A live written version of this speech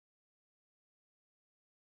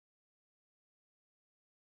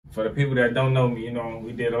for the people that don't know me, you know,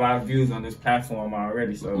 we did a lot of views on this platform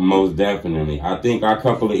already. So most definitely, I think our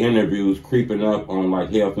couple of interviews creeping up on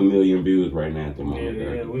like 500,000 views right now at the moment.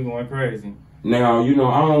 Yeah, we going crazy. Now, you know,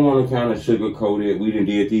 I don't want to kind of sugarcoat it. We done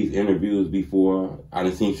did these interviews before. I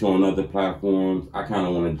done seen you on other platforms. I kind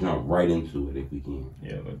of want to jump right into it if we can.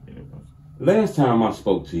 Yeah, let's get it. Last time I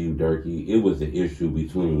spoke to you, Durkey, it was an issue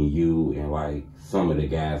between you and like some of the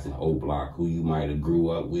guys in Oblock who you might have grew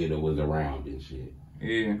up with or was around and shit.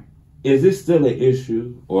 Yeah. Is this still an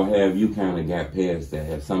issue, or have you kind of got past that?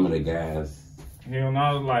 Have some of the guys? Hell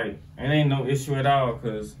no, like, it ain't no issue at all,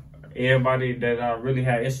 because everybody that I really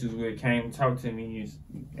had issues with came and talked to me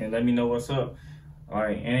and let me know what's up.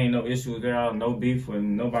 Like, it ain't no issues there, no beef with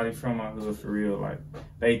nobody from my hood for real. Like,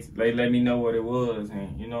 they let me know what it was,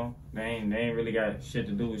 and you know, they ain't really got shit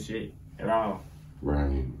to do with shit at all.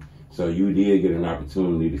 Right. So you did get an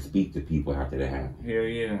opportunity to speak to people after that happened. Hell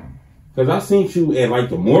yeah. Cause I seen you at like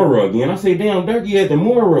the Mora again. I say, damn, Durkey at the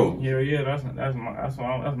Mora. Hell yeah, that's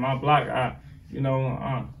my block.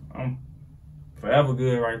 I'm forever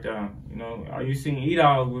good right there. You know, you seen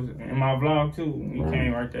E-Dog was in my vlog too. He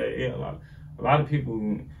came right there. Yeah, a lot of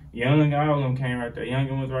people, young, all of them came right there.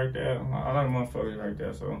 Youngin was right there. A lot of motherfuckers right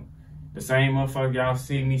there. So the same motherfucker y'all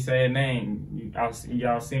see me say a name,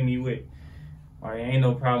 y'all see me with. Like, ain't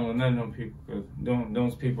no problem with none of them people, because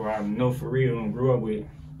those people I know for real and grew up with.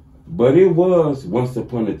 But it was once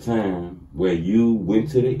upon a time where you went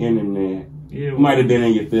to the internet. Yeah, might have been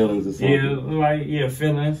in your feelings or something. Yeah,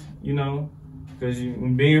 feelings, you know. Because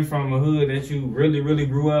being from a hood that you really, really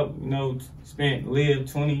grew up, you know,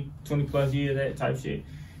 lived 20 plus years, that type shit,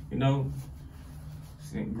 you know.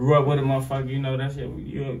 Grew up with a motherfucker, you know, that shit,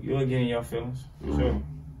 you'll get in your feelings, for sure.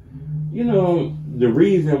 You know, the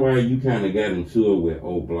reason why you kind of got into it with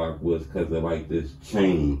Oblock was because of like this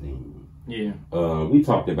chain thing. Yeah. We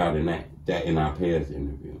talked about that in our past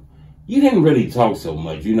interview. You didn't really talk so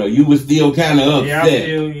much, you know, you was still kind of upset.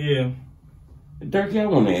 Yeah. Durkey, I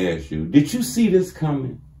want to ask you, did you see this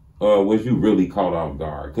coming? Or was you really caught off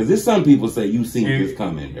guard? Because there's some people say you seen this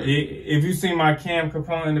coming, Durkey. If you see my Cam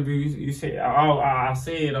Capone interview, you say, I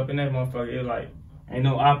said up in that motherfucker, it's like, ain't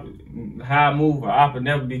no how I move, or op would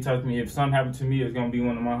never be touching me. If something happened to me, it's going to be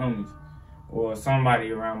one of my homies. Or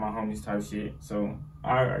somebody around my homies type shit. So,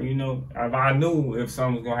 you know, I knew if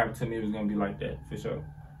something was going to happen to me, it was going to be like that, for sure.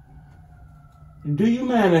 Do you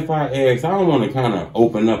mind if I ask? I don't want to kind of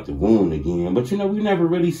open up the wound again, but you know, we never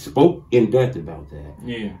really spoke in depth about that.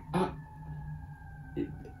 Yeah.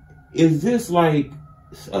 Is this like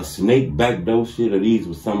a snake backdoor shit, or these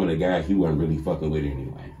were some of the guys you weren't really fucking with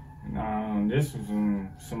anyway? Nah, this was some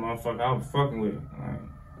motherfucker I was fucking with. Like,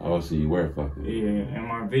 oh, so you were fucking with? Yeah, in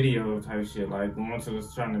my video type shit, like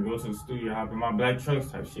trying to go to the studio, hop in my black trucks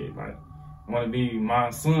type shit. Like, want to be my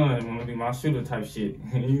son, want to be my shooter type shit.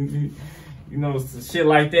 You know, shit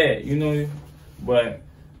like that, you know. But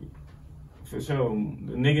for sure,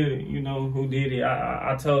 the nigga, you know, who did it,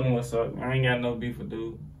 I told him what's up. I ain't got no beef with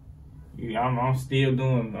dude. I'm still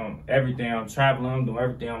doing everything. I'm traveling, I'm doing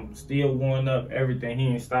everything. I'm still going up, everything. He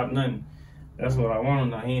ain't stopped nothing. That's what I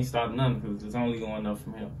want to know. He ain't stopped nothing, because it's only going up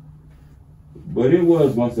from him. But it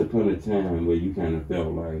was once upon a time where you kind of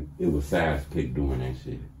felt like it was size pick doing that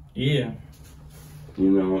shit. Yeah. You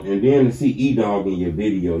know, and then to see E-Dog in your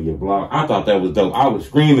video, your blog, I thought that was dope. I was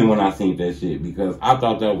screaming when I seen that shit because I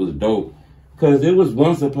thought that was dope. Because it was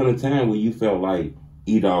once upon a time where you felt like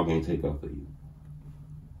E-Dog ain't take up for you.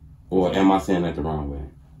 Or am I saying that the wrong way?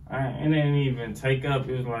 It didn't even take up.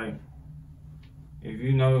 It was like, if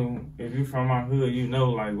you from my hood, you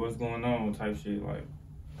know, like, what's going on type shit. Like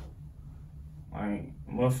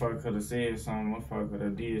motherfucker could have said something, motherfucker could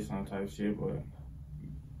have did some type shit, but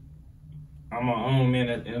I'm my own man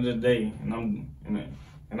at the end of the day,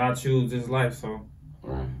 and I choose this life, so.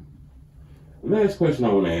 Right. Last question I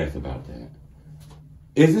want to ask about that.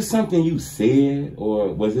 Is this something you said,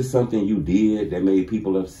 or was this something you did that made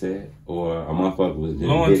people upset, or a motherfucker was just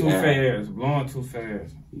blowing too fast? Blowing too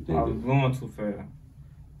fast. I was blowing too fast.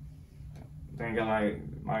 Thinking like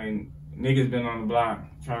niggas been on the block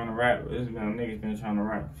trying to rap. Niggas been trying to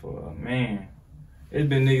rap for man. It's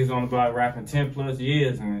been niggas on the block rapping 10 plus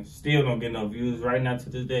years and still don't get no views right now to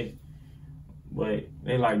this day. But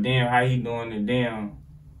they like, damn, how he doing it? Damn.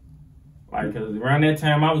 Like, cause around that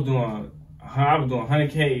time I was doing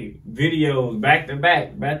 100K videos back to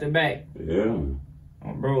back. Yeah.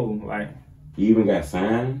 Bro, like. You even got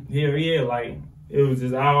signed? Yeah, like, it was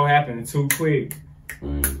just all happening too quick.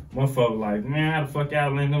 Right. Motherfucker like, man, how the fuck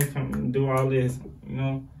y'all letting them come and do all this, you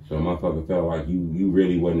know? So motherfucker felt like you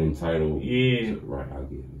really wasn't entitled. Yeah. Right, I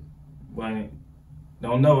get it. But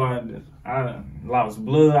don't know. I lost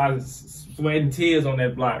blood. I was sweating tears on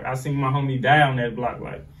that block. I seen my homie die on that block.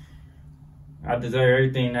 Like, I deserve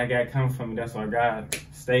everything that got coming from me. That's why God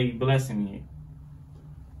stayed blessing me.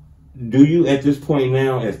 Do you, at this point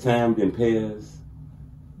now, as time been passed,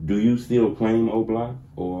 do you still claim Oblock,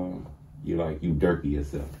 or you Durkey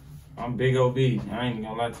yourself? I'm big OB. I ain't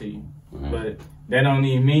gonna lie to you, but that don't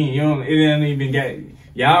even mean it don't even get.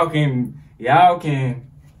 Y'all can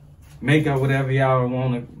make up whatever y'all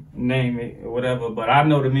want to name it or whatever, but I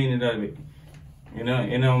know the meaning of it. You know,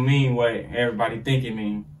 it don't mean what everybody think it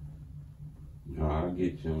mean. No, I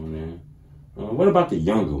get you on that. What about the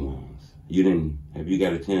younger ones? Have you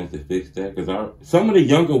got a chance to fix that? Because some of the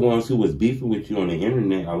younger ones who was beefing with you on the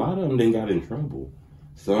internet, a lot of them then got in trouble.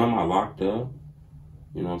 Some are locked up.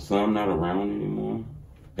 You know, some not around anymore.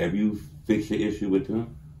 Have you fixed your issue with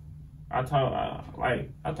them? I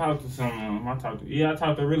talked to some of them. I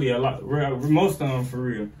talked to really a lot, most of them for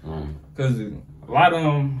real. Because a lot of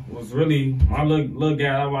them was really my little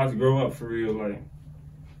guy I watched grow up for real. Like,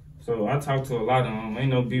 so I talked to a lot of them.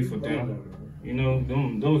 Ain't no beef with them. You know,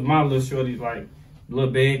 those my little shorties, like,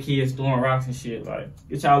 little bad kids throwing rocks and shit. Like,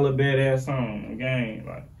 get y'all little badass on the game.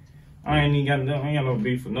 Like, I ain't got no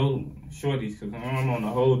beef with no shorties, because I'm on a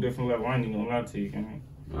whole different level. I ain't even gonna lie to you, man.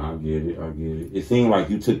 I get it. It seemed like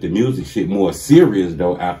you took the music shit more serious,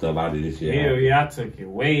 though, after a lot of this shit. Hell yeah, I took it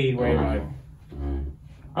way, like,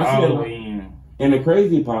 all the way in. And the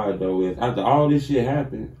crazy part, though, is after all this shit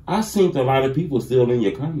happened, I seen a lot of people still in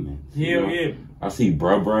your comments. Hell yeah. I see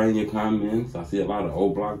bruh in your comments. I see a lot of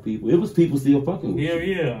Oblock people. It was people still fucking with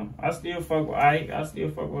you. Yeah. I still fuck with Ike. I still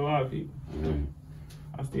fuck with a lot of people.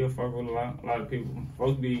 I still fuck with a lot of people.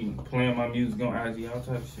 Folks be playing my music on IG, all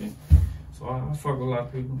type of shit. So I fuck with a lot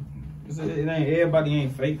of people. Everybody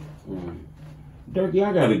ain't fake. Durkey,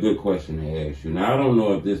 I got a good question to ask you. Now, I don't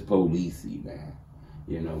know if this policey, man,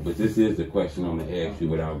 you know, but this is the question I'm gonna ask you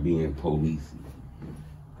without being policey.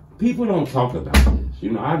 People don't talk about this.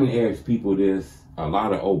 You know, I done asked people this, a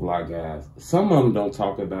lot of Oblock guys. Some of them don't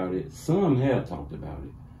talk about it. Some have talked about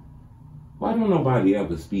it. Why don't nobody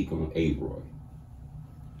ever speak on A-Roy?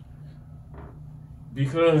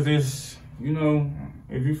 Because it's, you know,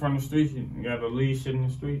 if you from the streets, you gotta leave shit in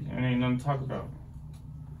the streets and ain't nothing to talk about.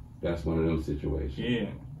 That's one of them situations. Yeah.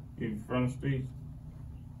 If you from the streets,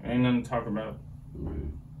 ain't nothing to talk about. Right.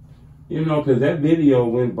 You know, because that video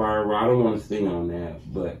went viral. I don't want to stay on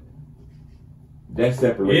that, but that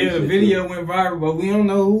separation. Yeah, the video went viral, but we don't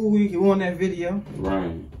know who on that video.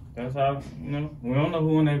 Right. That's how, you know, we don't know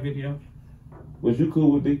who on that video. Was you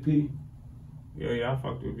cool with Big P? Yeah, I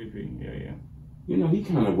fucked with Big P. Yeah. You know, he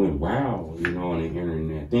kind of went wild, you know, on the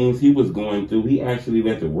internet. Things he was going through, he actually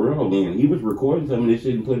let the world in. He was recording some of this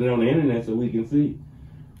shit and putting it on the internet so we can see.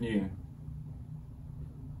 Yeah.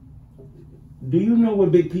 Do you know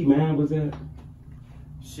what Big P mind was at?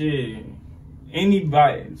 Shit.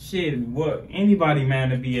 Anybody man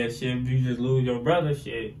to be at shit if you just lose your brother,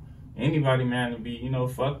 shit. Anybody man to be, you know,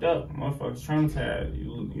 fucked up. Motherfuckers traumatized.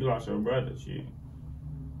 You lost your brother, shit.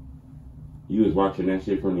 You was watching that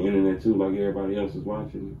shit from the internet too, like everybody else was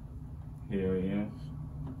watching it? Hell yeah.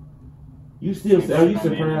 You still, are you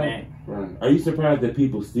surprised? Right. Are you surprised that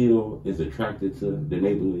people still is attracted to the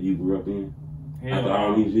neighborhood you grew up in? After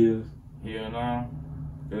all these years? Hell no.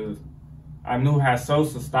 Because I knew how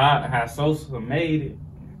Sosa started, how Sosa made it.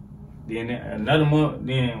 Then another month,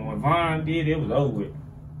 then when Vaughn did it, was over with.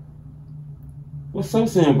 Well,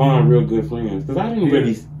 Sosa and Vaughn real good friends. Because I didn't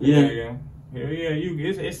really, Yeah. Hell yeah,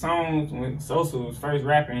 it's songs when Sosa was first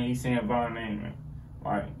rapping and he saying Von's name, man.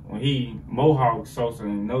 Like when he Mohawk Sosa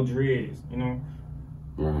and no dreads, you know.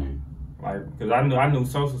 Right. Like, cause I knew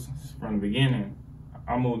Sosa from the beginning.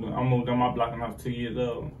 I moved on my block when I was 2 years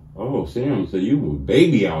old. Oh, Sam, so you were a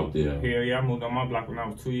baby out there. Hell yeah, I moved on my block when I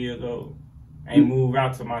was 2 years old. Ain't moved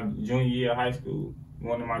out to my junior year of high school.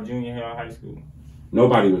 Going to my junior year of high school.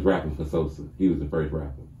 Nobody was rapping for Sosa. He was the first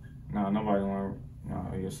rapper. No, nobody wanted.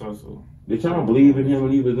 No, yeah, Sosa. Did y'all believe in him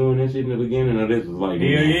when he was doing that shit in the beginning, or this was like?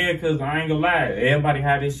 Yeah, cause I ain't gonna lie, everybody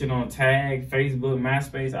had this shit on Tag, Facebook,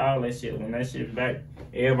 MySpace, all that shit. When that shit back,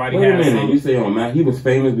 everybody had. Wait a minute, you say on he was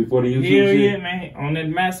famous before the YouTube shit? Yeah, man, on that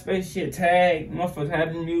MySpace shit, Tag, motherfuckers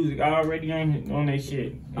had the music already on that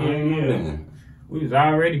shit. Yeah. We was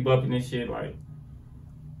already bumping this shit, like,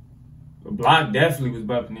 the block definitely was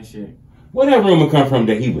bumping this shit. Where that rumor come from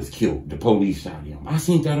that he was killed? The police shot him. I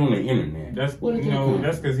seen that on the internet. That's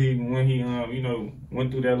that's because when he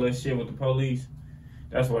went through that little shit with the police.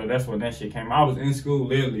 That's when that shit came. I was in school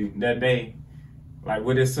literally that day, like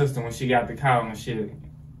with his sister when she got the call and shit.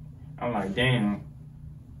 I'm like, damn.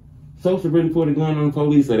 Sosa really put a gun on the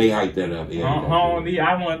police, or they hyped that up?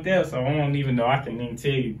 I want that, so I don't even know. I can't even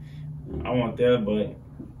tell you. I want that,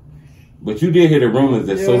 But you did hear the rumors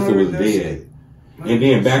that Sosa was dead. And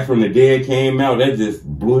then Back from the Dead came out. That just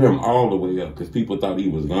blew him all the way up because people thought he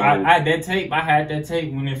was gone. I had that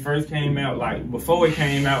tape when it first came out. Like, before it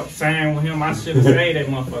came out, saying with him, I should have said that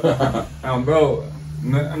motherfucker. Bro,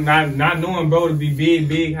 not knowing bro to be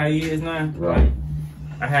big how he is now. Right. Like,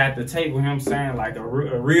 I had the tape with him saying, like, a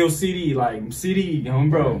real CD, like, CD,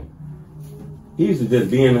 bro. He used to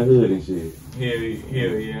just be in the hood and shit. Hell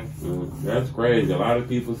yeah. That's crazy. A lot of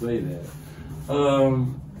people say that.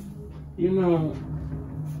 You know,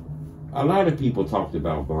 a lot of people talked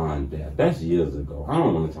about blind death. That's years ago. I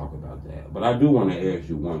don't want to talk about that. But I do want to ask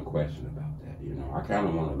you one question about that. You know, I kind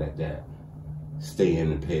of want to let that stay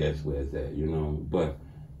in the past where it's at, you know. But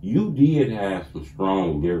you did have some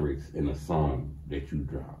strong lyrics in a song that you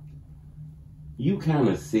dropped. You kind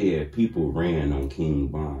of said people ran on King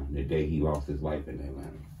Von the day he lost his life in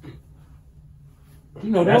Atlanta. You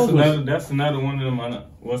know, that's another one of them.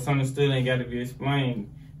 What's understood ain't got to be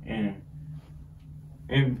explained.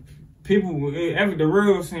 And people, the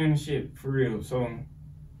real saying shit for real. So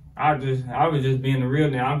I was just being the real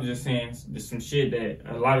now. I'm just saying some shit that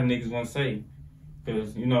a lot of niggas won't say.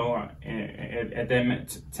 Cause you know, at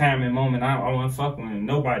that time and moment, I wasn't fucking with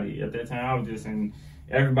nobody. At that time, I was just in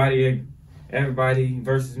everybody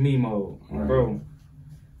versus me mode, right. Bro.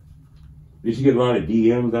 Did you get a lot of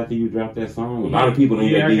DMs after you dropped that song? A lot of people in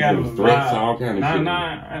your DMs, threats, all kind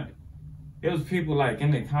of shit. It was people like in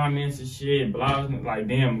the comments and shit, blogs, like,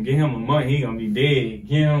 damn, give him a month, he gonna be dead.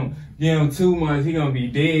 Give him 2 months, he gonna be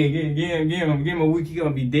dead. Give him a week, he gonna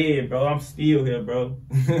be dead, bro. I'm still here, bro.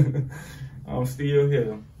 I'm still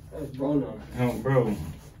here. That's bro. Bro,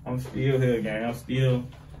 I'm still here, gang. I'm still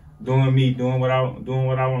doing me, doing what I want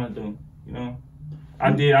to do. You know,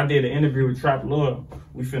 I did an interview with Trap Lord.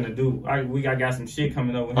 We finna do. I got some shit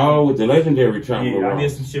coming up with him. Oh, with the legendary Trap Lord. Yeah, I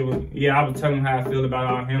did some shit with. Yeah, I was telling him how I feel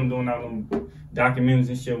about him doing all them documentaries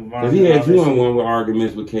and shit. Cause he had you in one with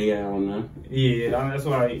arguments with KL on that. Yeah, that's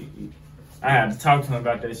why I had to talk to him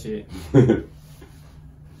about that shit.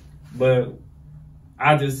 But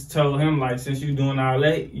I just told him, like, since you doing all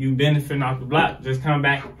that, you benefiting off the block, just come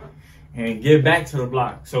back and get back to the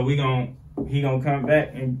block. So he gonna come back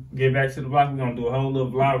and get back to the block. We're gonna do a whole little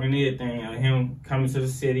vlog and everything of him coming to the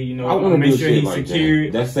city. You know, I want to make sure he's like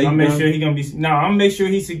secured. That's safe. I'm make sure he gonna be. No, I'm make sure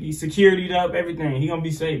he's securityed up. Everything. He gonna be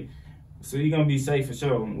safe. So he gonna be safe for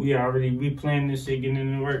sure. We planning this shit, getting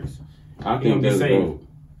in the works. I think that's dope.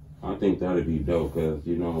 I think that'd be dope because,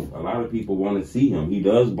 you know, a lot of people want to see him. He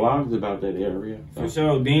does blogs about that area. For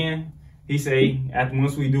sure. Then he say after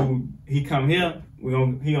once we do, he come here. He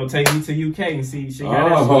gonna take me to UK and see shit.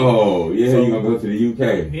 Oh yeah, so, you gonna go to the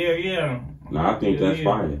UK? Yeah, yeah. No, I think that's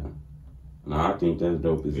fire. No, I think that's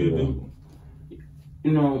dope as hell.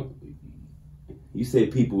 You know, you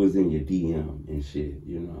said people was in your DM and shit.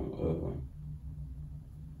 You know.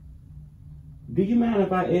 Do you mind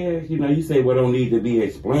if I ask? You know, you say what don't need to be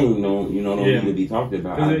explained, don't need to be talked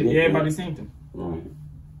about. Everybody seen them. Right.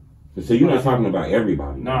 So you're not talking about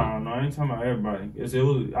everybody. No, I ain't talking about everybody.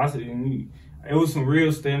 It was some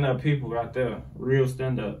real stand-up people out there. Real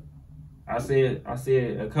stand-up. I said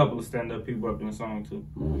a couple of stand-up people up in the song too.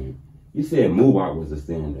 Right. You said Muwop was a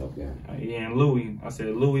stand-up guy. Yeah, and Louis. I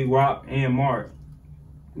said Louis, Wop, and Mark.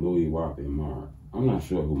 Louis, Wop, and Mark. I'm not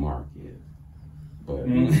sure who Mark is. But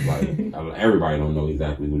like everybody don't know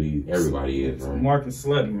exactly who everybody is, right? Mark is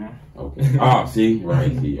slutty, man. Okay. Oh, see,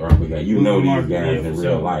 right. See, all right, we got these guys in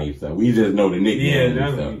real life, so we just know the nicknames. Yeah,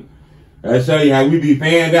 definitely. I'll show you how we be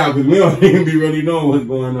fanned out because we don't even be really knowing what's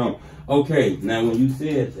going on. Okay, now when you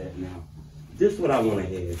said that, now this is what I want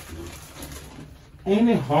to ask you. Ain't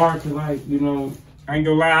it hard to I ain't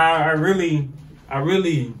gonna lie, I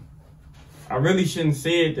really shouldn't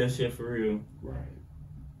said that shit for real. Right.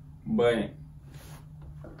 But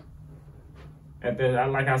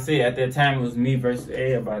like I said, at that time it was me versus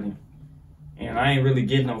everybody, and I ain't really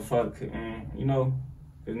getting no fuck, and you know,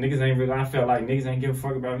 cause niggas ain't really. I felt like niggas ain't give a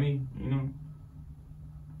fuck about me, you know.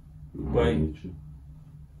 But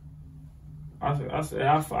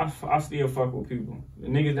I still fuck with people. The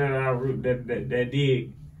niggas that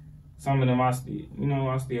did some of them, I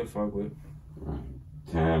still fuck with. Right.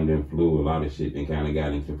 Time then flew. A lot of shit then kind of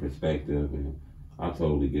got into perspective, and I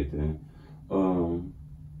totally get that.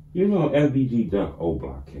 You know, FBG Durk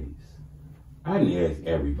Oblock case. I didn't ask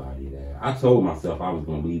everybody that. I told myself I was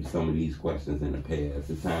going to leave some of these questions in the past.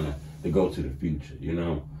 It's time to go to the future, you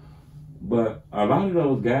know. But a lot of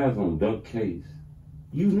those guys on Durk case,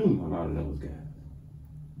 you knew a lot of those guys.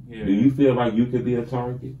 Yeah. Do you feel like you could be a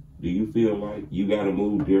target? Do you feel like you gotta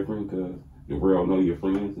move different because the world know your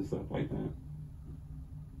friends and stuff like that?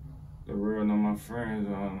 The world know my friends.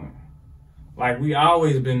 Like, we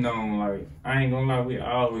always been known. Like, I ain't gonna lie, we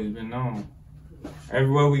always been known.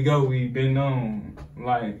 Everywhere we go, we been known.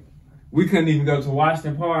 Like, we couldn't even go to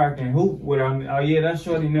Washington Park and hoop without, oh yeah, that's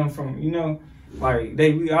Shorty and them from, you know, like,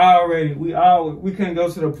 we couldn't go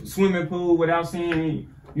to the swimming pool without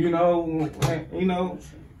seeing, you know,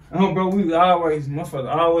 bro, we always,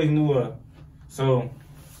 motherfuckers always knew us. So.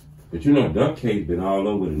 But you know, Duck Case been all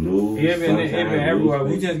over the news. Yeah, it been everywhere.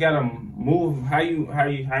 We just gotta move how you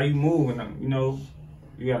move, and you know,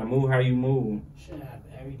 you gotta move how you move. Shit happen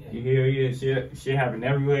every day. You hear? Yeah, shit happen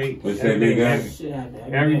every way. What's that big guy? Shit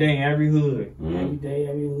happen every day in every hood. Every day,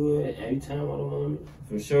 every hood, every time I don't want it.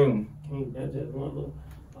 For sure. That's just one little.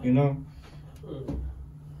 You know.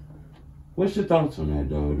 What's your thoughts on that,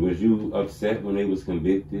 though? Was you upset when they was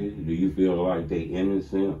convicted? Do you feel like they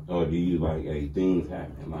innocent, or do you like, hey, things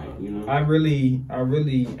happen, like, you know? I really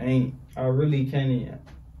can't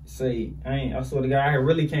say. I swear to God, I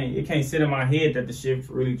really can't. It can't sit in my head that the shit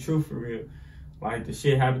really true for real. Like, the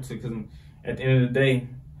shit happened to, because at the end of the day,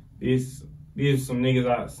 these some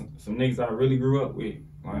niggas I really grew up with,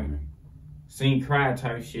 like, seen cry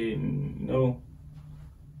type shit, and you know.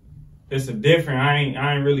 It's a different. I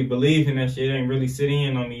ain't really believe in that shit. It ain't really sit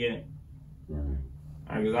in on me yet. Right.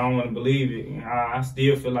 Because I don't want to believe it. I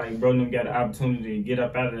still feel like bro them got the opportunity to get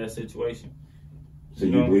up out of that situation. So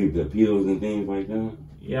you believe the appeals and things like that?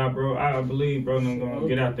 Yeah, bro. I believe bro them gonna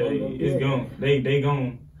get out there. It's going. They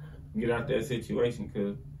gonna get out that situation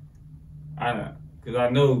because I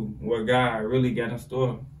know what God really got in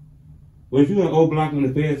store. Was you in Oblock when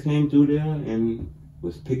the feds came through there and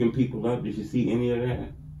was picking people up? Did you see any of that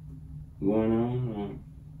going on?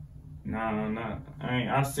 Nah.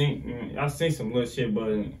 I seen some little shit,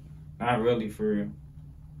 but not really for real.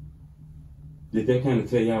 Did that kind of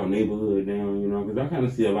tear y'all neighborhood down, you know? Because I kind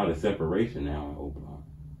of see a lot of separation now in Oblock.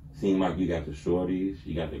 Seem like you got the shorties,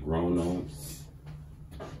 you got the grown-ups.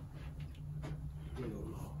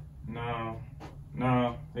 No.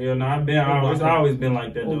 Hell no. It's always been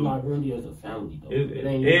like that, though. Oblock really is a family, though.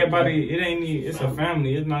 It's a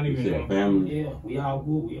family. It's not even a family. Yeah, we all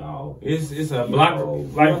good. We all. It's a block,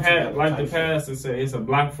 like the pastor said. It's a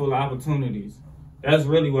block full of opportunities. That's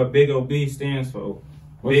really what Big OB stands for.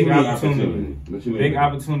 Big opportunity. Big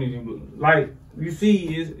opportunity. Like you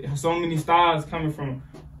see, so many stars coming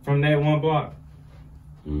from that one block.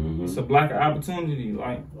 Mm-hmm. It's a block of opportunity.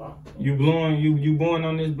 Like you born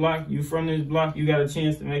on this block, you from this block, you got a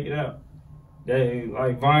chance to make it out. They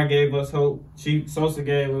like Vaughn gave us hope, Chief Sosa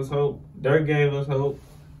gave us hope, Durk gave us hope.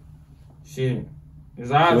 Shit,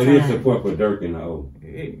 it's our turn. So it is support for Durk and the O.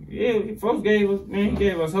 Yeah, folks gave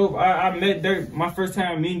us hope. I met Durk. My first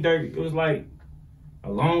time meeting Durk, it was like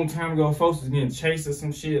a long time ago. Folks was getting chased or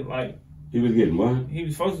some shit. Like. He was getting what?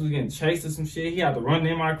 Folks was getting chased or some shit. He had to run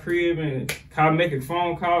in my crib and make a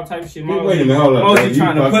phone call type shit. Wait a minute, hold up.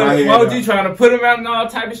 Moji trying to put him out and all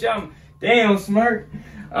type of shit. Damn, smirk.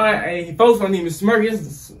 Folks wasn't even smirk.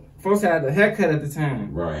 Folks had the haircut at the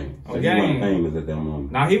time. Right. So he wasn't famous at that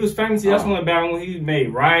moment. Nah, he was famous. That's one about when he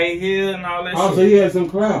made Right Here and all that shit. Oh, so he had some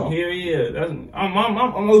crowd. Yeah. I'm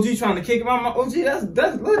OG trying to kick him out. OG, that's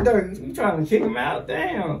LilDurk. You trying to kick him out?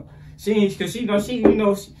 Damn.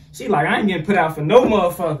 She like, I ain't getting put out for no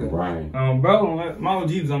motherfucker. Right. Bro, my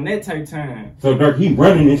OG was on that type time. So Durk, he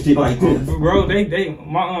running this shit like this. Bro,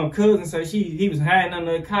 my cousin said he was hiding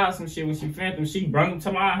under the car some shit when she found him. She brought him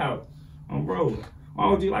to my house. Bro, my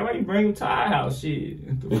OG like, why you bring him to our house?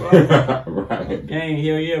 Shit. The fuck? Right. Gang,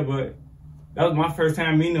 hell yeah, but that was my first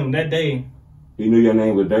time meeting him that day. He knew your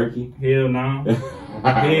name was Durkey? Hell no.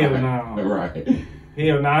 Hell no. Right.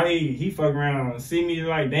 Hell no, he fuck around and see me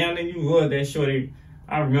like, damn, then you was that shorty.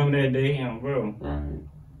 I remember that day, bro. Right.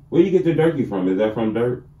 Where you get the Durkey from? Is that from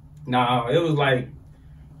Durk? Nah, it was like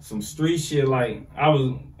some street shit. Like, I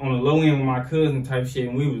was on the low end with my cousin type shit,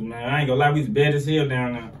 and we was, man, I ain't gonna lie, we was bad as hell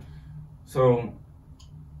down there. So,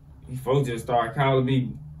 folks just started calling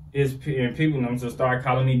me, people just started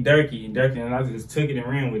calling me Durkey, and I just took it and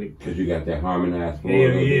ran with it. Cause you got that harmonized flow.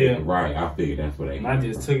 Yeah. Right, I figured that's what they And I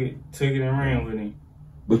just took it and ran with it.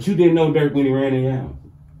 But you didn't know Durk when he ran in your house?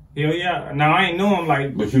 Hell yeah. Now, I ain't know him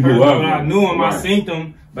like, but you grew up. I knew him, right. I seen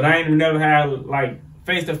him, but I ain't never had like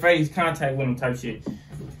face-to-face contact with him type shit.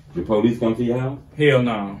 The police come to your house? Hell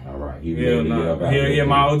no. All right. Hell no. Hell yeah,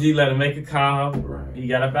 my OG let him make a call. Right. He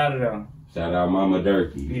got up out of there. Shout out Mama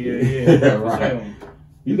Durkey. Yeah. Right.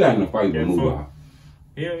 You got in a fight with Move.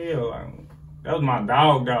 Hell yeah. Like, That was my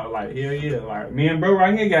dog. Like, hell yeah. Like, me and bro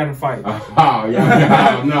right here got in a fight. Oh,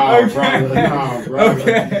 yeah. No, brother. No, brother.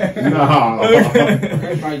 Okay. No.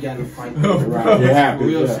 Everybody got in a fight. Right. Yeah,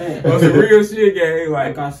 Real shit. That's some real shit, gang.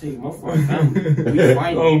 Like I said, my fucking family. We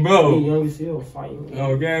fighting. Oh, bro. We young as hell fighting.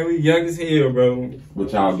 Oh, gang, we young as hell, bro.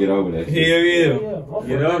 But y'all get over that shit. Hell yeah.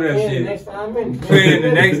 Get over that shit. Next 5 minutes. Playing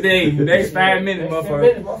the next day, next 5 minutes,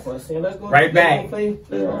 motherfucker. Say, let's go. Right back. Play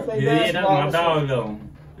Yeah, that's my dog, though.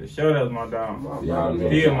 The show, that's my dog. Y'all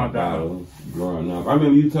Still my dog. Growing up. I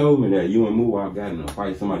remember you told me that you and Moo got in a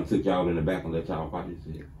fight. Somebody took y'all in the back and let y'all fight and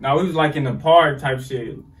shit. No, we was like in the park type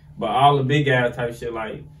shit. But all the big ass type shit,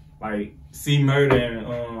 like C Murder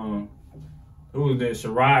and who was there?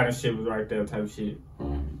 Sherrod and shit was right there type shit.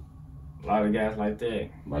 A lot of guys like that.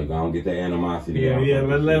 Like, I don't get that animosity. Yeah,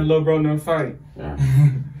 let's let little bro them fight. Yeah.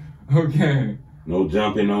 Okay. No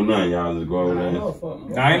jumping, no nothing. Y'all just go over there.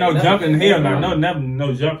 Nah, ain't no jumping. Hell no,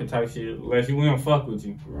 no jumping type shit. Unless we don't fuck with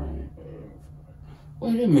you. Right.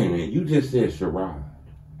 Wait a minute. You just said Sherrod.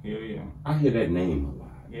 Hell yeah. I hear that name a lot.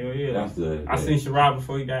 Hell yeah. That's I seen Sherrod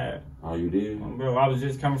before he died. Oh, you did? Bro, I was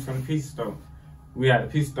just coming from the pizza store. We had a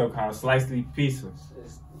pizza store called Slice Leaf Pizza.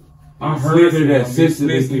 I heard of that.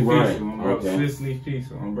 Sicily, right. Bro. Okay. Slice Leaf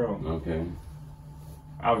Pizza, bro. Okay.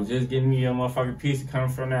 I was just getting me a motherfucking pizza coming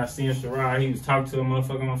from there. Seeing Sherrod, he was talking to a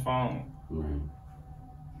motherfucker on the phone. Right.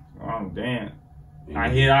 Oh, damn.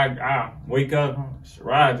 I wake up,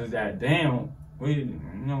 Sherrod just got damn. Oh,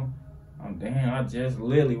 damn, I just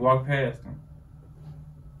literally walked past him.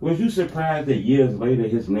 Was you surprised that years later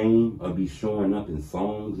his name will be showing up in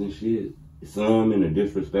songs and shit? Some in a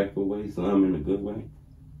disrespectful way, some in a good way?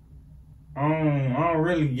 I don't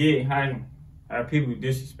really get how people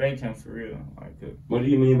disrespect him for real. Like, what do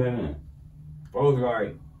you mean by that? Folks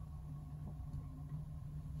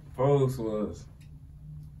was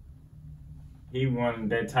he wanted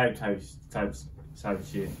that type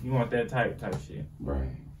shit. He want that type shit. Right.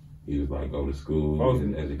 He was like, go to school, get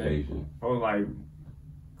an education. Folks like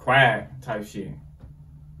quiet type shit.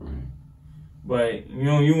 Right. But you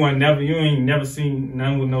ain't never seen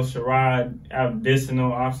none with no Sherrod out dissing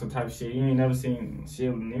no officer type shit. You ain't never seen shit.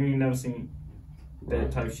 You ain't never seen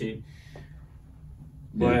that type shit.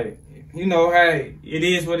 But you know how it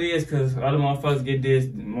is what it is, cause other motherfuckers get this,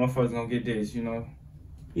 motherfuckers gonna get this, you know.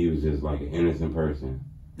 He was just like an innocent person.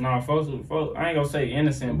 No, folks, I ain't gonna say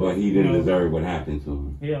innocent, but he didn't deserve what happened to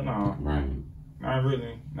him. Hell no. Right. Not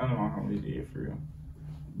really. None of my homies did for real.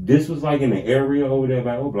 This was like in the area over there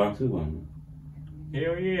by Oblock too, wasn't it?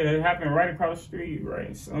 Hell yeah, it happened right across the street,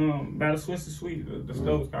 right? By the Swiss Sweet. The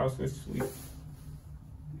store was called Swiss Sweet.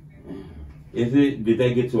 Did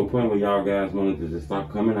they get to a point where y'all guys wanted to just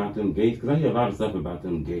stop coming out them gates? Because I hear a lot of stuff about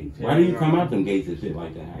them gates. Why do you come out them gates and shit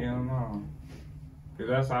like that? Hell no.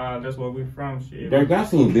 Because that's where we from, shit. Durk, I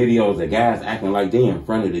seen videos of guys acting like they in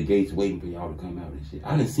front of the gates waiting for y'all to come out and shit.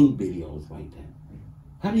 I done seen videos like that.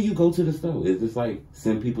 How do you go to the store? Is this like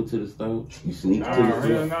send people to the store? You sneak to the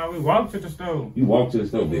store? Nah, we walk to the store. You walk to the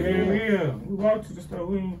store, baby. Yeah, we walk to the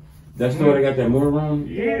store. That store they got that motor around?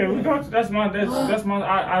 Yeah, we go to that's my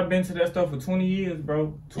I've been to that store for 20 years,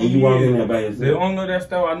 bro. 20 and you walk in there by yourself? The owner of that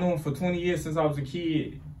store, I knew him for 20 years since I was a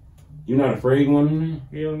kid. You not afraid going in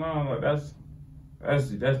there? Hell no, like that's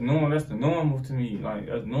normal. That's the normal to me. Like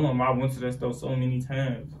that's normal. I went to that store so many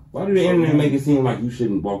times. Why do the internet make it seem like you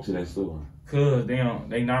shouldn't walk to that store? Cause they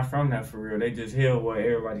not from that for real. They just hear what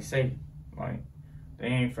everybody say. Like they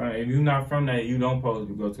ain't from. If you not from that, you don't supposed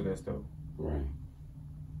to go to that store. Right.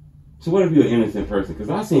 So what if you're an innocent person? Because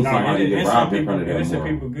I seen somebody get robbed in front of that. Innocent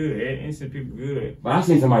people good. Innocent people good. But I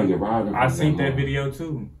seen somebody get robbed in front of that. I seen that video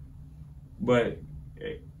too. But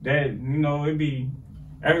that it be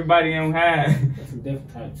everybody don't have. That's a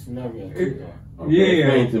different type of scenario too, though. Okay,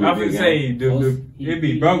 yeah, I would say it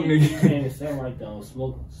be broke nigga. He can't stand right down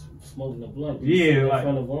smoking the blunt. Yeah, like in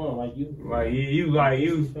front of one, like you over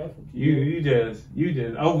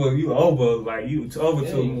like you over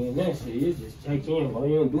to me. That shit, you just check in, bro.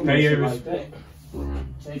 You don't do no shit like that.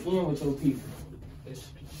 Check in with your people. It's,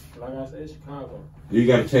 like I said, Chicago. You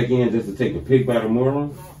got to check in just to take a pic by tomorrow?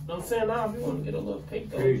 I'm saying now, if you want to get a little pic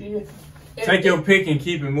though, take your pick and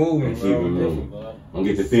keep it moving, bro. Don't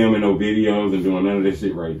get to filming no videos and doing none of that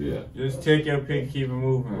shit right there. Just take your pick and keep it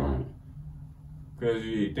moving. Right. Cause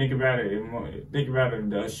you think about it,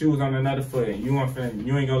 the shoes on another foot. You ain't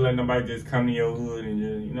gonna let nobody just come to your hood and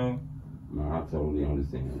just, No, I totally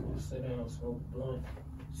understand. Sit down, smoke a blunt.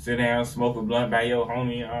 Sit down, smoke a blunt by your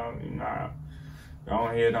homie. Go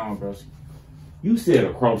ahead on, bro. You said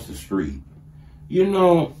across the street.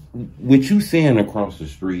 What you saying across the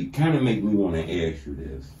street kind of make me want to ask you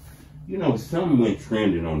this. You know, something went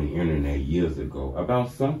trending on the internet years ago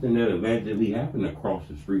about something that allegedly happened across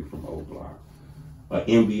the street from Oblock. An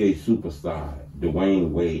NBA superstar,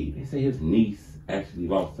 Dwayne Wade. They say his niece actually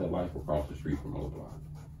lost her life across the street from Oblock.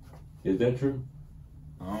 Is that true?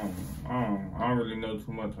 I don't really know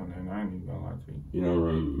too much on that. I ain't even gonna lie to you. You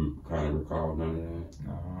don't kind of recall none of that?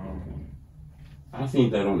 No. Okay. I seen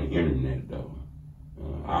that on the internet, though.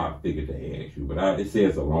 I figured to ask you, but it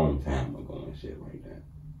says a long time ago and shit like that.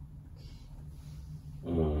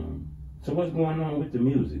 So what's going on with the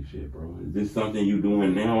music shit, bro? Is this something you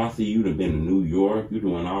doing now? I see you done been to New York. You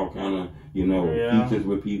doing all kind of, features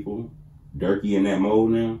with people. Durkey in that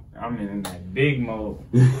mode now? I'm in that big mode.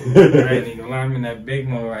 I ain't even lie, I'm in that big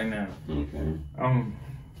mode right now. Okay. I'm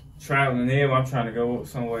traveling there. I'm trying to go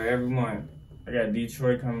somewhere every month. I got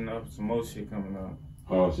Detroit coming up, some more shit coming up.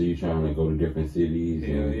 Oh, so you trying to go to different cities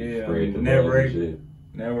and spread the buzz network, and shit?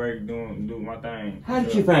 Network, do my thing. How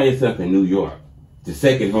did you find yourself in New York? The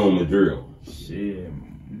second home of drill. Shit,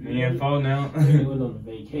 me and Fo now. We went on a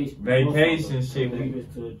vacation. Vacation shit. We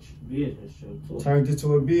went to a business trip. Turned it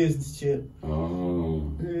to a business trip.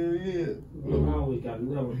 Oh. Yeah.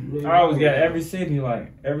 I always got every city,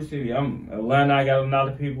 I'm Atlanta. I got a lot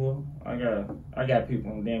of people. I got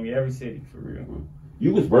people in damn near every city for real.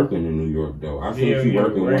 You was working in New York though. I seen you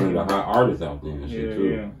working one of the hot artists out there and shit too.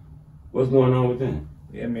 Yeah. What's going on with that?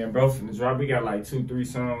 Yeah, man, bro finna drop. We got like 2-3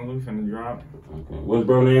 songs we finna drop. Okay. What's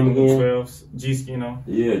bro name again? 12 G-Skino.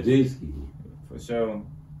 Yeah, G-Ski. For sure.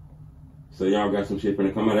 So y'all got some shit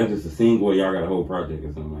finna come out. That's just a single or y'all got a whole project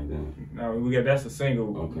or something like that? No, that's a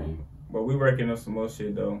single. Okay. But we working on some more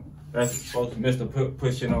shit though. That's supposed to Mr.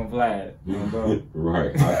 Put shit on Vlad. Bro.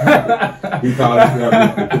 Right. He called himself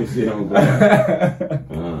Mr. Put shit on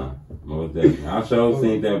Vlad. Most definitely. I sure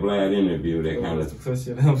seen that Vlad interview that kind of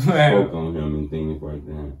spoke on him and things like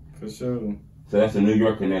that. For sure. So that's a New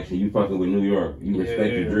York connection. You fucking with New York. You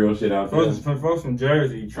respect the drill shit out there? Folks from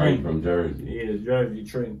Jersey, Trent. From Jersey. Yeah, Jersey,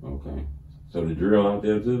 Trent. Okay. So the drill out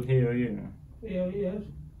there too? Hell yeah.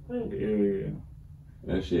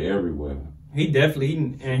 That shit everywhere. He definitely,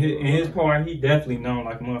 in his part, he definitely known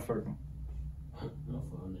like a motherfucker.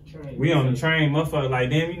 We on the train, motherfucker, like,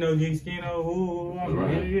 damn, you know G-Skino, ooh,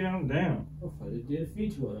 I'm down. Motherfucker did a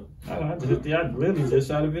feature with him. I literally just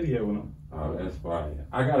shot a video with him. Oh, that's fire.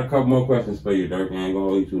 I got a couple more questions for you, Durk. I ain't gonna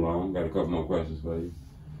hold you too long. Got a couple more questions for you.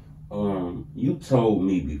 You told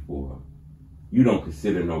me before, you don't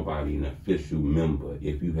consider nobody an official member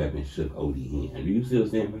if you haven't shook OD hand. Do you still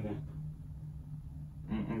stand by that?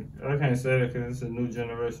 I can't say that because it's a new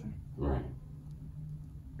generation. Right.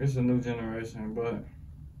 It's a new generation, but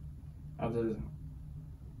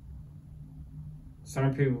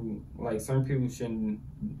certain people shouldn't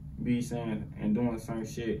be saying and doing certain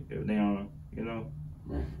shit if they don't,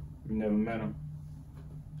 Right. You never met them.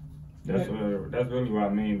 That's really what I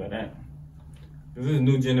mean by that. Cause this is a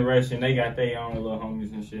new generation. They got their own little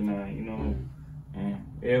homies and shit now, and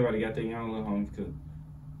everybody got their own little homies. Cause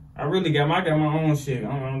I got my own shit.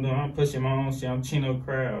 I'm pushing my own shit. I'm Chino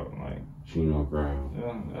Crowd, like Chino Crowd.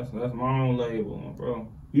 Yeah, that's my own label, bro.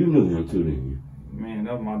 You knew him too, didn't you? Man,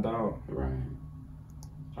 that was my dog. Right.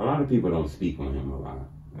 A lot of people don't speak on him a lot.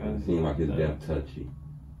 It seems like his death touchy.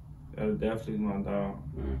 That was definitely my dog.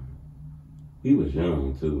 Yeah. He was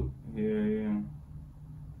young too. Yeah.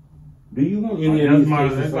 Do you want any of these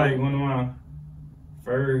cases? That's like one of my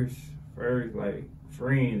first like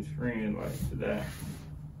friends like to die.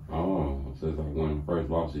 Oh, so it's like one of the first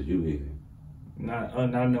losses you had.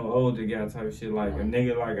 Not no older guy type shit, like a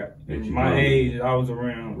nigga like my age I was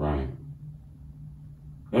around. Right.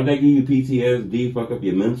 Don't they give you PTSD, fuck up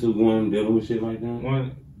your mental going dealing with shit like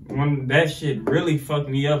that? One that shit really fucked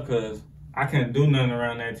me up because I couldn't do nothing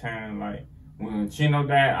around that time. Like when Chino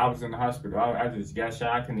died, I was in the hospital. I just got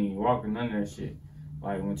shot. I couldn't even walk or none of that shit.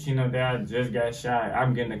 Like when Chino died, I just got shot.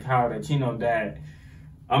 I'm getting a call that Chino died.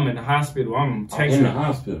 I'm in the hospital. I'm texting. In the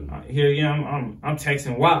hospital. I'm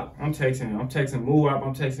texting WAP. I'm texting MooWAP.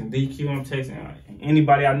 I'm texting DQ. I'm texting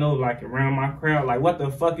anybody I know like around my crowd. Like what the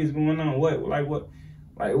fuck is going on? What? They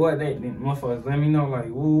motherfuckers let me know like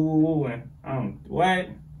woo and what?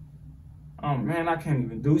 Man, I can't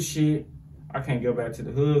even do shit. I can't go back to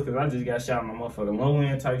the hood because I just got shot on the motherfucking low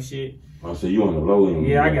end type shit. Oh, so you on the low end?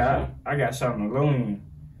 Yeah, I got shot on the low end.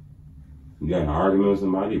 You got in an argument with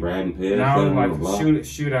somebody, riding past? No, it was like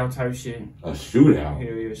shootout type shit. A shootout?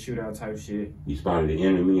 Yeah, shootout type shit. You spotted the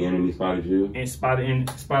enemy spotted you? And spotted the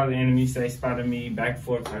enemy, spotted me, back and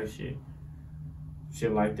forth type shit.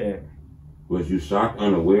 Shit like that. Was you shocked,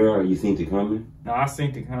 unaware, or you seen it coming? No, I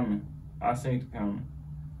seen it coming.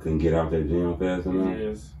 Couldn't get out that jam fast enough?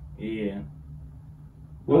 Yes, yeah.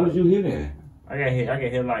 What was you hit at? I got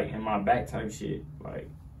hit like in my back type shit. Like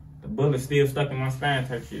the bullet still stuck in my spine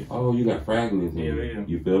type shit. Oh, you got fragments. Yeah.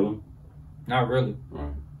 You feel them? Not really.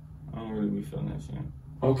 Right. I don't really be feeling that shit.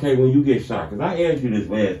 Okay, when you get shot, because I asked you this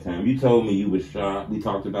last time. You told me you was shot. We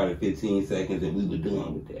talked about it 15 seconds and we were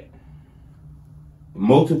done with that.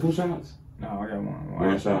 Multiple shots? No, I got one.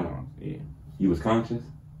 One shot? Yeah. You was conscious?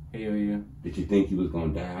 Hell yeah. Did you think you was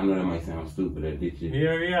gonna die? I know that might sound stupid, or did you?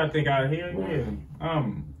 Hell yeah, I think I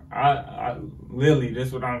literally,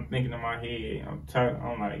 that's what I'm thinking in my head.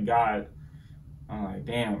 I'm like, God, I'm like,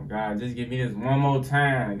 damn, God, just give me this one more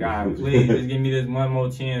time. God, please, just give me this one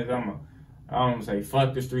more chance. I'm gonna say,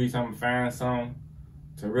 fuck the streets. I'm gonna find something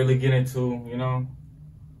to really get into, you know?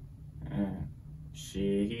 And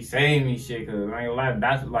shit, he saved me, shit, because I ain't gonna lie,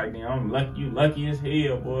 that's like, damn, I'm lucky, you lucky as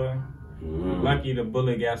hell, boy. Lucky the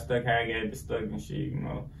bullet got stuck how I got it stuck and shit, you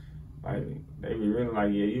know? Like, they be really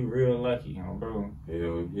like, yeah, you real lucky, you know, bro.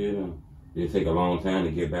 Hell yeah. Did it take a long time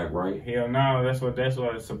to get back right? Hell no, that's what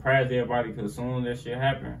surprised everybody, because as soon as that shit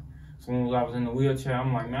happened, as soon as I was in the wheelchair,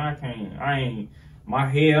 I'm like, nah, I ain't, my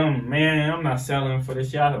head, I'm not selling for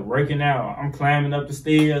this shit. I'm working out, I'm climbing up the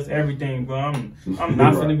stairs, everything, bro. I'm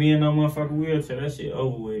not finna be in no motherfucking wheelchair, that shit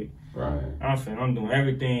over with. Right. I'm doing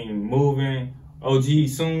everything, moving. OG,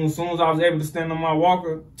 soon as I was able to stand on my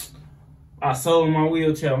walker, I sold my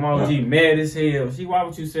wheelchair. My OG mad as hell. Why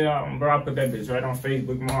would you say, bro, I put that bitch right on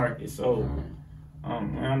Facebook Market. So,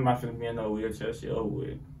 I'm not finna be in no wheelchair. Shit over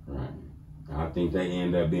with. Right. I think they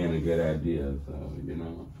end up being a good idea. So, you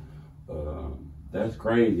know, that's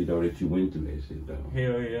crazy though that you went through that shit though.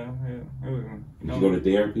 Hell yeah. It was, did you go to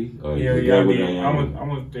therapy? Or yeah, I did. I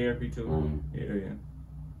went to therapy too. Yeah.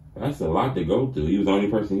 That's a lot to go through. You was the only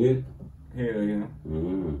person here? Hell yeah.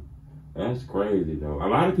 That's crazy though. A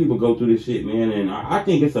lot of people go through this shit, man, and I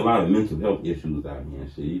think it's a lot of mental health issues out here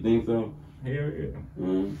and shit. You think so? Hell yeah.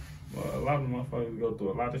 Well, a lot of motherfuckers go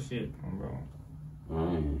through a lot of shit, bro.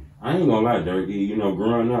 I ain't gonna lie, Durkey. You know,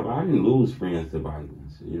 growing up, I didn't lose friends to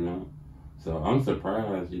violence, you know? So I'm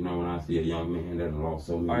surprised, you know, when I see a young man that lost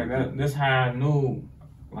so many people. That's how I knew,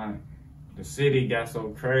 like, the city got so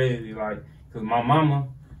crazy, like, because my mama,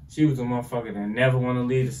 she was a motherfucker that never want to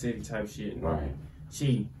leave the city type shit. Right.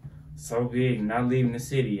 She so big, not leaving the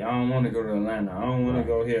city. I don't want to go to Atlanta. I don't want to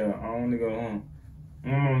go here. I don't want to go home.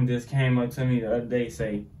 My mom just came up to me the other day,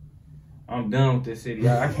 say, I'm done with this city.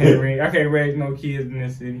 I can't raise no kids in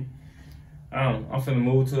this city. I'm finna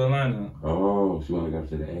move to Atlanta. Oh, she wanna go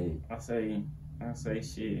to the A. I say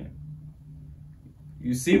shit.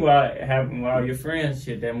 You see what happened with all your friends,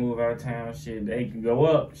 shit, that move out of town, shit, they can go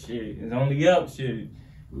up, shit. It's only up, shit.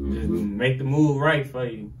 Just make the move right for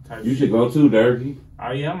you. You should go too, Durkey.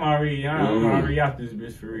 Oh yeah, I'm already out this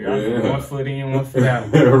bitch for real. I'm 1 foot in, 1 foot out.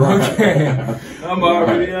 Right.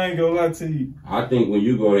 I ain't gonna lie to you. I think when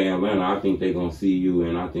you go to Atlanta, I think they gonna see you,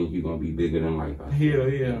 and I think you're gonna be bigger than life. Hell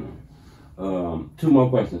yeah. 2 more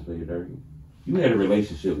questions for you, Durkey. You had a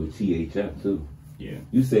relationship with THF too. Yeah.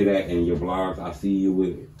 You say that in your blogs. I see you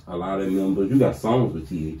with a lot of members. You got songs with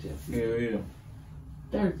THF. Hell yeah.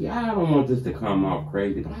 Durkey, I don't want this to come off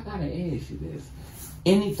crazy, but I gotta ask you this.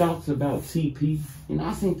 Any thoughts about TP? You know,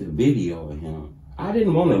 I seen the video of him. I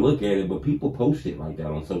didn't want to look at it, but people post shit like that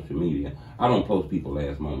on social media. I don't post people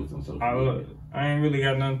last moments on social media. I ain't really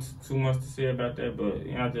got nothing too much to say about that, but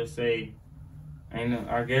you know, I just say,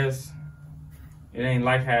 I guess it ain't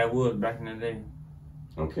like how it was back in the day.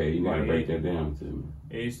 Okay, you gotta break that down to me.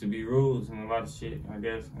 It used to be rules and a lot of shit. I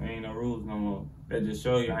guess there ain't no rules no more. That just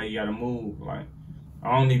show you how you gotta move. Like,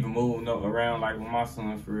 I don't even move around like with my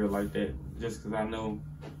son for real like that. Just cause I know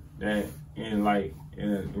that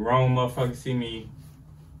the wrong motherfucker see me,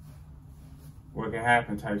 what can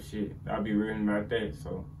happen type shit. I'll be reading about that.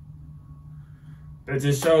 So that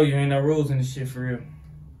just show you ain't no rules in this shit for real.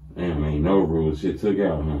 Damn, ain't no rules. Shit took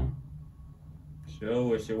out, huh?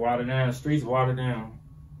 Sure, shit watered down. The streets watered down.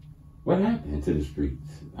 What happened to the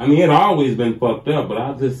streets? I mean, it always been fucked up, but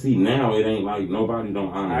I just see now it ain't like nobody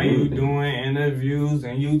don't honor anything. How you doing interviews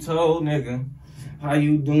and you told nigga, how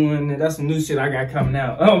you doing? That's some new shit I got coming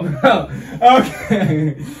out. Oh, bro.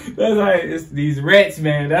 Okay. That's like, it's these rats,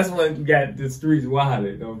 man. That's what got the streets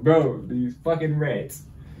wilded. Oh, bro, these fucking rats.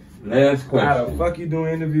 Last question. How the fuck you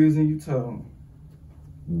doing interviews and you told?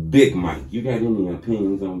 Big Mike. You got any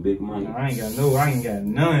opinions on Big Mike? No, I ain't got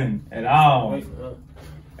none at all.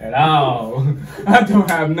 At all. I don't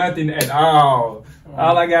have nothing at all.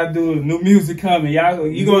 All I gotta do is new music coming. Y'all,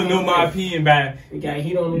 you gonna know my opinion by. We got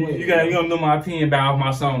heat on the way. You gonna know my opinion by all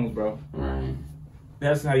my songs, bro. Right.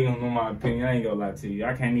 That's how you gonna know my opinion. I ain't gonna lie to you.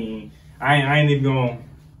 I ain't even gonna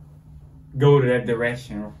go to that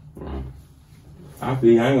direction. Right. I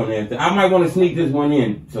feel you. I ain't gonna ask that. I might want to sneak this one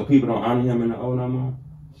in so people don't honor him in the O no more.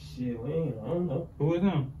 Shit, I don't know. Who is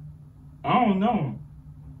him? I don't know him.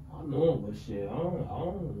 I know him, but shit, I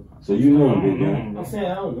don't. So you know him, big guy. I'm saying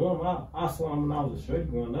I don't know him. I saw him when I was a straight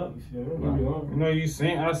growing up. You feel me? Right. You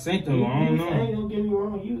know, I sent him. I don't know. Ain't gonna get me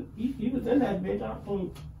wrong. He was in that bitch. I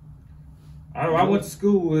think. I went to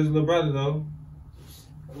school with his little brother though.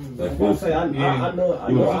 That's I say I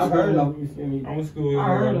know. I heard of him. You feel me? I went to school with his I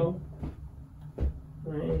heard brother. of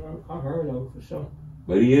him. I heard of him for sure.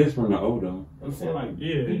 But he is from the O though. I'm saying like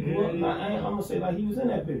Yeah. I'm gonna say like he was in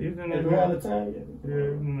that bitch. He was in that all the time.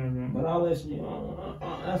 Yeah. But all that shit,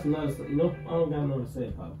 that's another. You know, I don't got nothing to say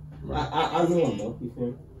about it. Right. I know him though. You feel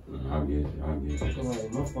me? I get you.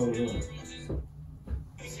 Like, my phone is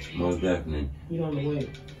Most definitely. he on the way.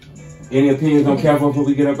 Any opinions on Capo before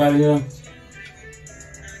we get up out of here?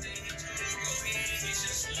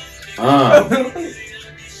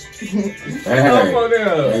 Hey,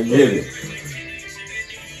 I get it.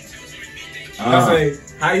 I say,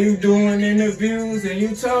 how you doing in the views? And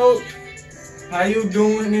you told, how you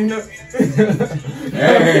doing in the...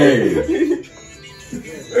 Hey.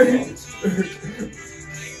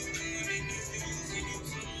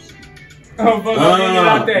 Oh, fuck,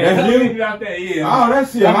 out there. That's you? Out there, yeah. Oh, that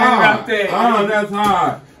shit hard. Oh, that's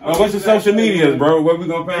hard. What's your social medias, bro? Where we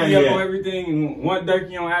gonna find you at? On everything. One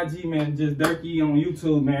Durkey on IG, man. Just Durkey on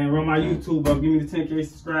YouTube, man. Run my YouTube up. Give me the 10K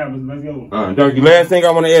subscribers. Let's go. Durkey, last thing I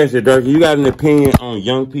want to ask you, Durkey, you got an opinion on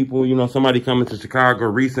young people? You know, somebody coming to Chicago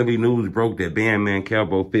recently, news broke that Bandman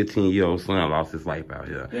Kelbo, 15-year-old son, lost his life out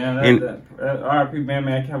here. Yeah, RIP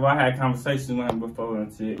Bandman Kelbo. I had conversations with him before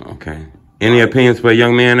and shit. Okay. Any opinions for a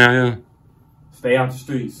young man out here? Stay out the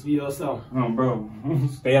streets. Be yourself. Bro.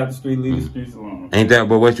 Stay out the street, leave the streets alone. Ain't that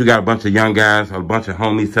but what you got a bunch of young guys, a bunch of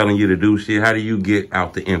homies telling you to do shit? How do you get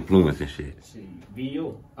out the influence and shit? Be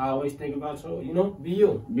you. I always think about you, you know? Be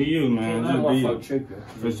you. Be you, man. Just be you.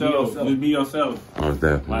 For sure. Just be yourself. Oh,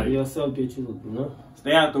 definitely. Like, be yourself, get you, you know?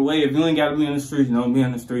 Stay out the way. If you ain't got to be in the streets, don't be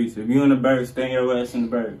in the streets. If you in the birds, stay your ass in the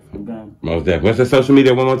birds. Okay? Most definitely. What's the social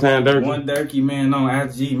media one more time, Durkey? One Durkey, man, on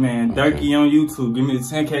IG, man. Okay. Durkey on YouTube. Give me the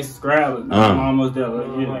 10K subscribers. I'm almost there.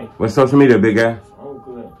 What's social media, big guy? Oh,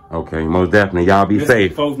 good. Okay, most definitely. Y'all be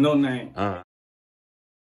safe. Folks, no name.